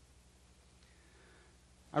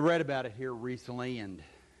 I read about it here recently, and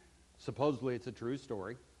supposedly it's a true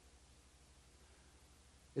story.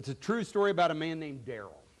 It's a true story about a man named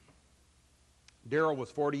Daryl. Daryl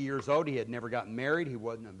was 40 years old. He had never gotten married. He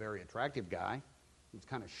wasn't a very attractive guy. He was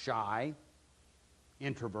kind of shy,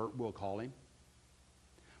 introvert, we'll call him.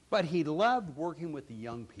 But he loved working with the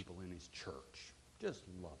young people in his church. Just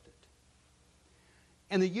loved it.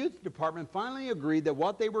 And the youth department finally agreed that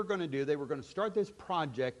what they were going to do, they were going to start this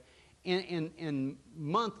project, and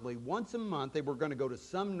monthly, once a month, they were going to go to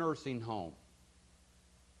some nursing home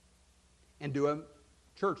and do a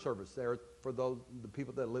church service there for the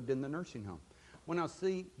people that lived in the nursing home. Well, now,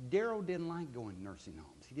 see, Daryl didn't like going to nursing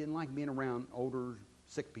homes. He didn't like being around older,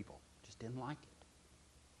 sick people. Just didn't like it.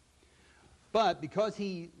 But because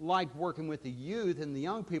he liked working with the youth and the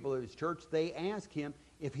young people of his church, they asked him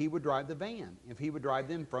if he would drive the van, if he would drive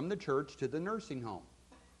them from the church to the nursing home.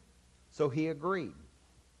 So he agreed.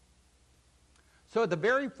 So at the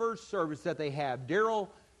very first service that they had, Daryl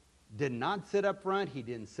did not sit up front. He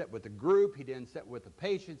didn't sit with the group. He didn't sit with the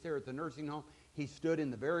patients there at the nursing home. He stood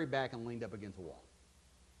in the very back and leaned up against the wall.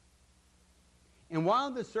 And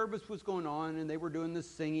while the service was going on and they were doing the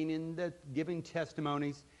singing and the giving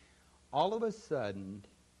testimonies, all of a sudden,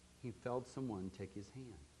 he felt someone take his hand.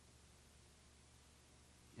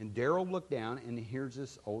 And Daryl looked down, and here's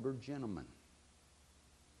this older gentleman.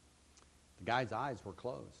 The guy's eyes were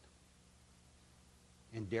closed.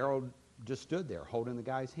 And Daryl just stood there holding the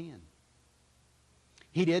guy's hand.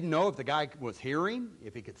 He didn't know if the guy was hearing,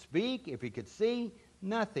 if he could speak, if he could see,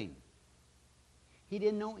 nothing. He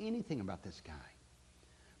didn't know anything about this guy.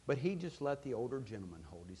 But he just let the older gentleman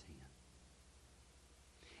hold his hand.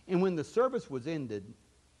 And when the service was ended,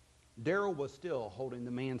 Daryl was still holding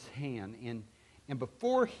the man's hand. And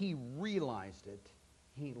before he realized it,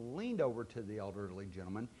 he leaned over to the elderly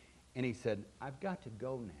gentleman and he said, "I've got to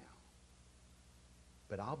go now,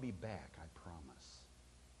 but I'll be back, I promise."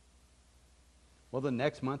 Well, the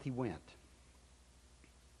next month he went.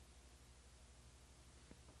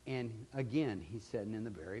 And again, he's sitting in the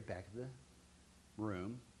very back of the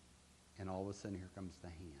room, and all of a sudden here comes the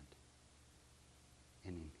hand.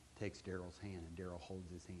 And he takes Daryl's hand, and Daryl holds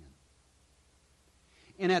his hand.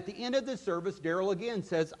 And at the end of the service, Daryl again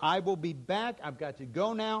says, "I will be back. I've got to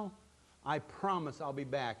go now. I promise I'll be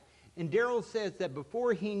back." And Daryl says that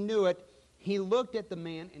before he knew it, he looked at the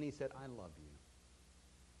man and he said, "I love you."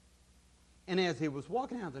 And as he was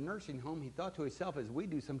walking out of the nursing home, he thought to himself, as we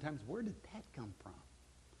do sometimes, where did that come from?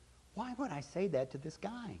 Why would I say that to this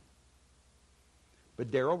guy? But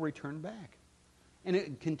Daryl returned back. And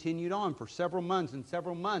it continued on for several months and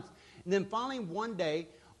several months. And then finally one day,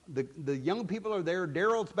 the young people are there.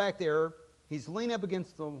 Daryl's back there. He's leaning up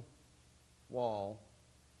against the wall.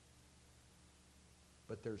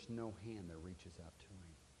 But there's no hand that reaches out to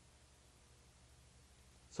him.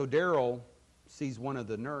 So Daryl sees one of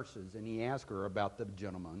the nurses, and he asks her about the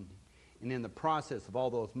gentleman. And in the process of all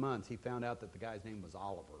those months, he found out that the guy's name was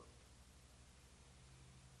Oliver.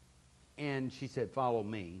 And she said, "Follow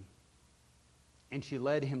me." And she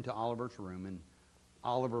led him to Oliver's room, and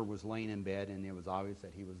Oliver was laying in bed, and it was obvious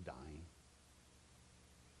that he was dying.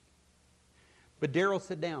 But Daryl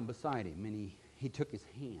sat down beside him, and he took his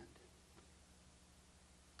hand.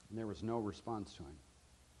 And there was no response to him.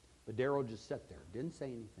 But Daryl just sat there, didn't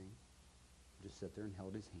say anything, just sat there and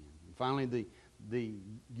held his hand. And finally, the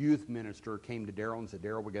youth minister came to Daryl and said,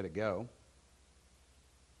 "Daryl, we got to go."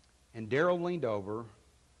 And Daryl leaned over,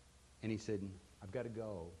 and he said, "I've got to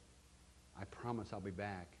go. I promise I'll be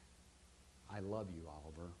back. I love you,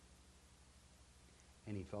 Oliver."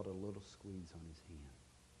 And he felt a little squeeze on his hand.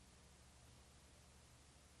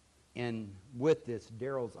 And with this,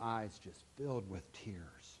 Daryl's eyes just filled with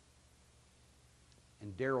tears.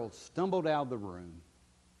 And Daryl stumbled out of the room.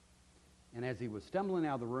 And as he was stumbling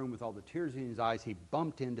out of the room with all the tears in his eyes, he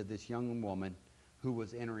bumped into this young woman who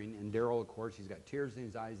was entering. And Daryl, of course, he's got tears in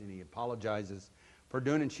his eyes, and he apologizes for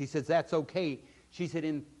doing it. And she says, "That's okay." She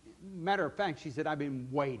said, matter of fact, she said, "I've been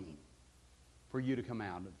waiting for you to come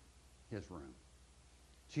out of his room."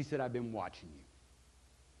 She said, "I've been watching you."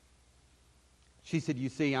 She said, "You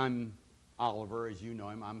see, I'm Oliver, as you know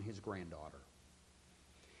him. I'm his granddaughter."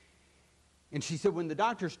 And she said, when the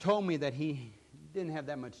doctors told me that he didn't have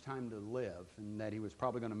that much time to live and that he was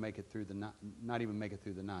probably going to make it through the night, not even make it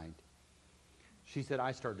through the night, she said,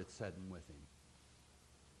 I started sitting with him.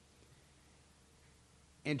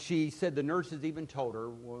 And she said the nurses even told her,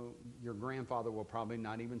 "Well, your grandfather will probably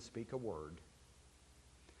not even speak a word."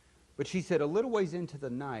 But she said a little ways into the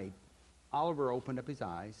night, Oliver opened up his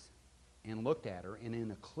eyes and looked at her, and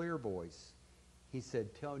in a clear voice, he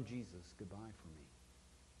said, "Tell Jesus goodbye for me."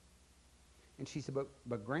 And she said,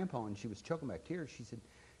 but Grandpa, and she was choking back tears, she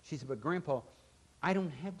said, "But Grandpa, I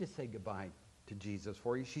don't have to say goodbye to Jesus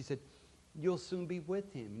for you." She said, "You'll soon be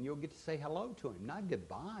with him, and you'll get to say hello to him. Not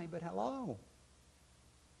goodbye, but hello."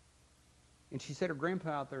 And she said her grandpa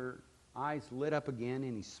out there, eyes lit up again,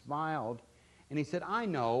 and he smiled. And he said, "I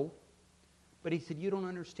know." But he said, "You don't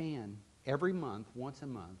understand. Every month, once a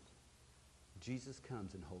month, Jesus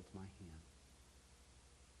comes and holds my hand."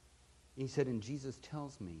 And he said, "And Jesus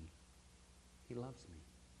tells me he loves me.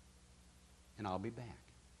 And I'll be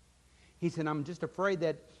back." He said, "I'm just afraid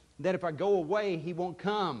that if I go away, he won't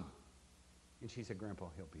come." And she said, "Grandpa,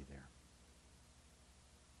 he'll be there."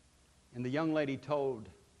 And the young lady told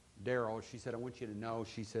Daryl, she said, "I want you to know,"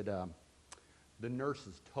 she said, "the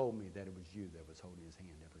nurses told me that it was you that was holding his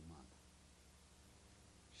hand every month."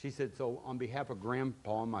 She said, so on behalf of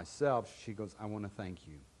Grandpa and myself, she goes, I want to thank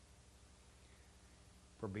you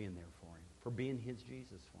for being there for him, for being his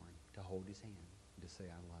Jesus for him, to hold his hand, to say,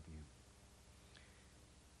 I love you.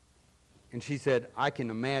 And she said, I can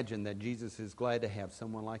imagine that Jesus is glad to have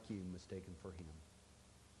someone like you mistaken for him.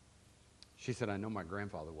 She said, I know my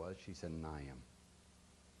grandfather was. She said, and I am.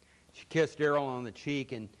 She kissed Daryl on the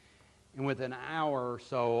cheek, and within an hour or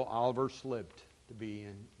so, Oliver slipped to be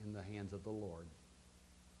in the hands of the Lord.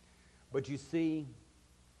 But you see,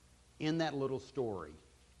 in that little story,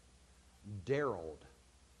 Daryl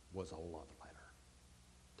was a love letter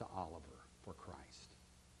to Oliver for Christ.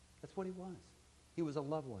 That's what he was. He was a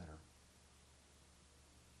love letter.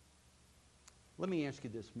 Let me ask you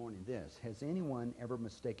this morning this. Has anyone ever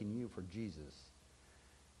mistaken you for Jesus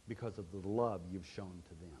because of the love you've shown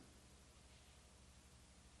to them?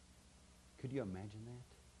 Could you imagine that?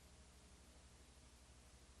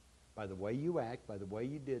 By the way you act, by the way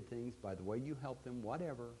you did things, by the way you helped them,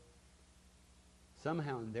 whatever,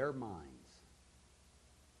 somehow in their minds,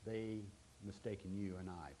 they mistaken you and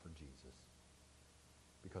I for Jesus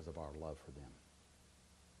because of our love for them.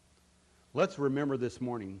 Let's remember this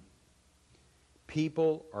morning,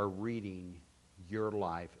 people are reading your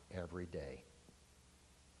life every day.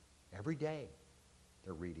 Every day,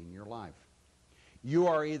 they're reading your life. You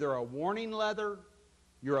are either a warning letter,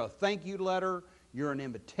 you're a thank you letter, you're an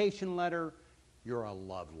invitation letter, you're a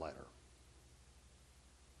love letter.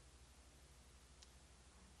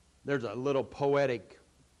 There's a little poetic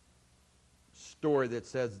story that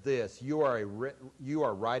says this: you are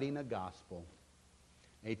writing a gospel,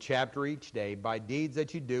 a chapter each day, by deeds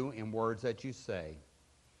that you do and words that you say.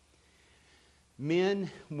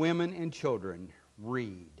 Men, women, and children,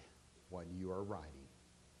 read what you are writing.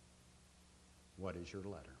 What is your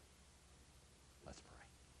letter? Let's pray.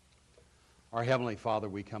 Our Heavenly Father,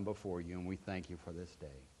 we come before you and we thank you for this day.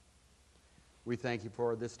 We thank you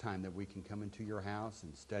for this time that we can come into your house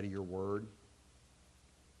and study your word.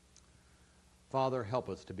 Father, help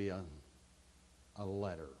us to be a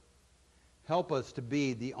letter. Help us to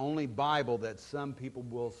be the only Bible that some people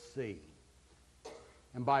will see.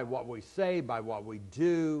 And by what we say, by what we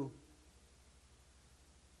do,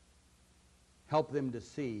 help them to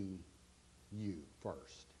see you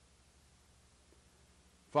first.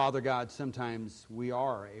 Father God, sometimes we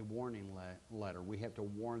are a warning letter. We have to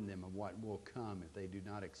warn them of what will come if they do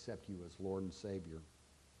not accept you as Lord and Savior.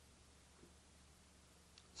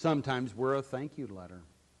 Sometimes we're a thank you letter.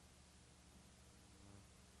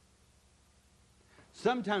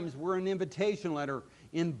 Sometimes we're an invitation letter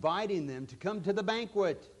inviting them to come to the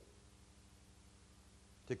banquet,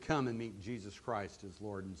 to come and meet Jesus Christ as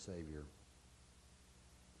Lord and Savior.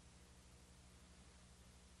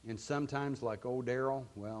 And sometimes, like old Daryl,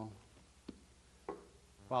 well,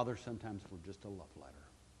 Father, sometimes we're just a love letter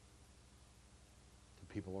to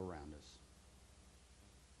people around us.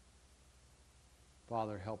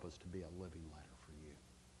 Father, help us to be a living letter for you.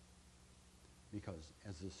 Because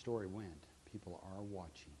as the story went, people are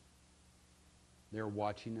watching. They're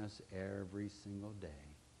watching us every single day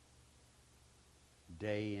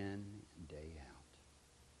in and day out.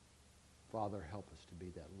 Father, help us to be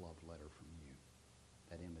that love letter from you,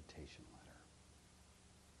 that invitation letter.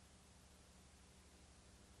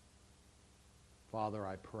 Father,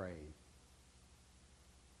 I pray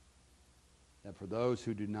that for those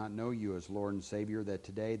who do not know you as Lord and Savior, that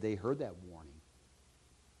today they heard that warning.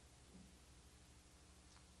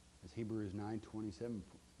 As Hebrews 9:27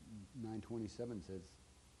 says,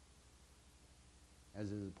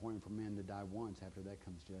 as it is appointed for men to die once, after that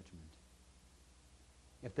comes judgment.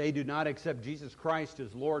 If they do not accept Jesus Christ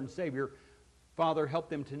as Lord and Savior, Father, help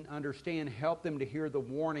them to understand, help them to hear the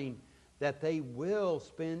warning that they will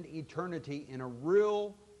spend eternity in a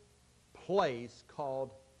real place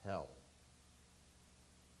called hell.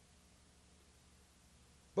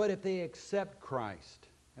 But if they accept Christ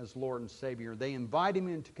as Lord and Savior, they invite him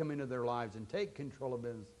in to come into their lives and take control of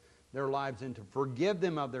their lives and to forgive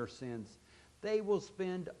them of their sins, they will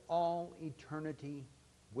spend all eternity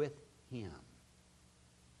with him.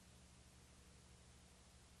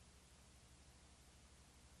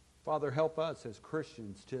 Father, help us as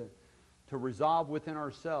Christians to resolve within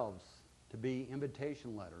ourselves to be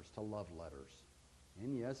invitation letters, to love letters,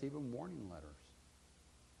 and yes, even warning letters.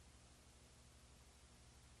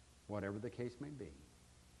 Whatever the case may be.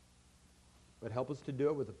 But help us to do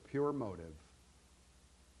it with a pure motive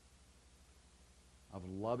of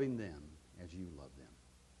loving them as you love them.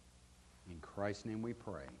 In Christ's name we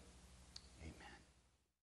pray.